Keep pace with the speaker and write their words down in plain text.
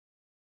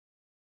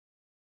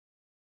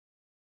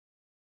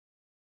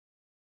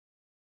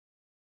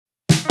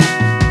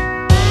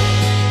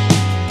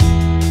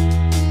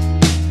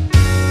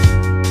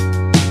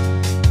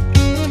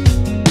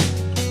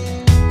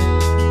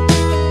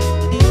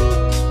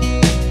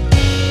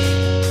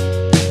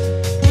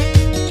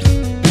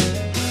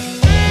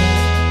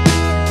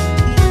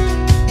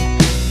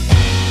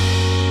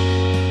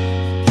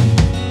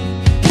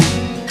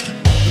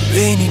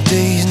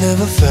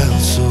never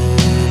felt so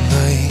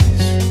nice.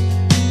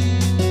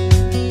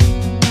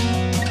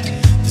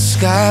 The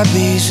sky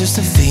bleeds just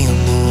to feel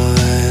more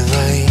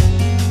light.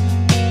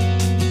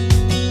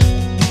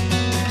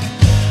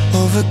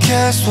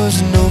 Overcast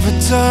wasn't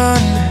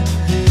overdone.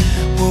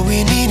 What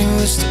we needed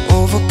was to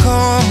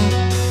overcome.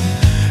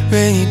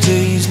 Rainy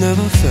days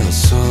never felt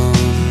so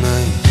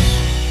nice.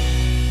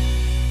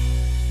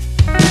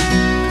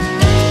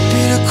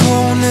 Bitter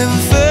cold never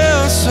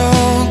felt so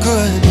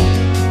good.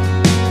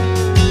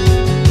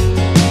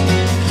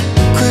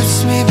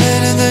 Grips me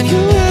better than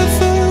you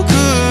ever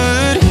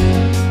could.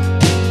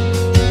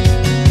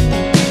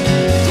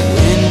 The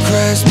wind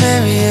cries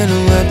merry and I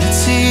wipe the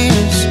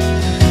tears.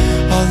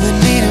 All I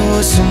needed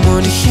was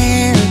someone to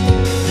hear.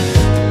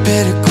 The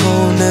bitter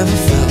cold never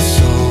felt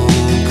so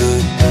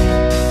good.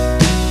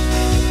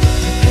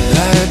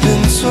 I've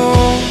been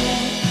told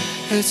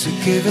it's a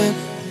given.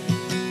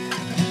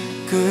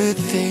 Good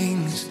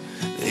things,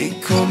 they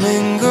come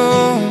and go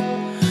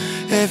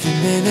every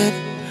minute,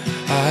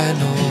 I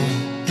know.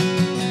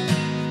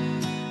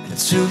 And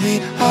to be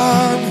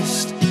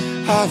honest,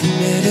 I'll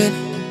admit it,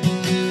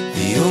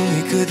 the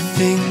only good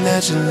thing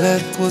that you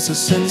left was a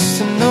sense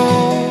to know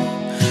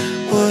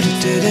what I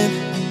didn't,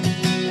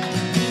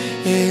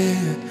 yeah,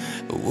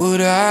 what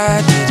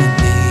I didn't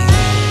need.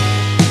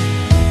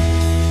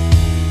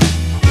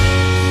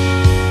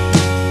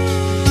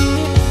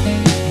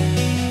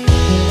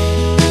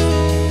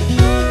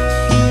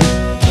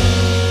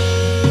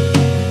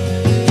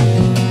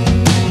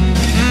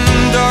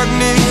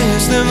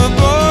 Darkness never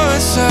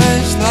brought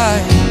such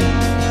light.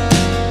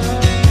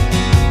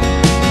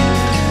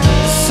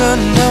 The sun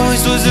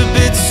always was a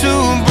bit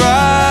too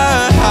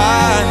bright.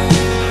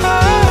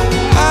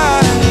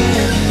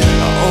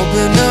 I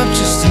open up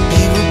just to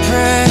be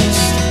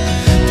repressed.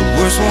 The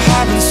worst will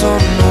happen, so I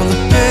know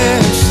the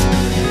best.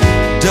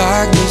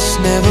 Darkness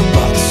never brought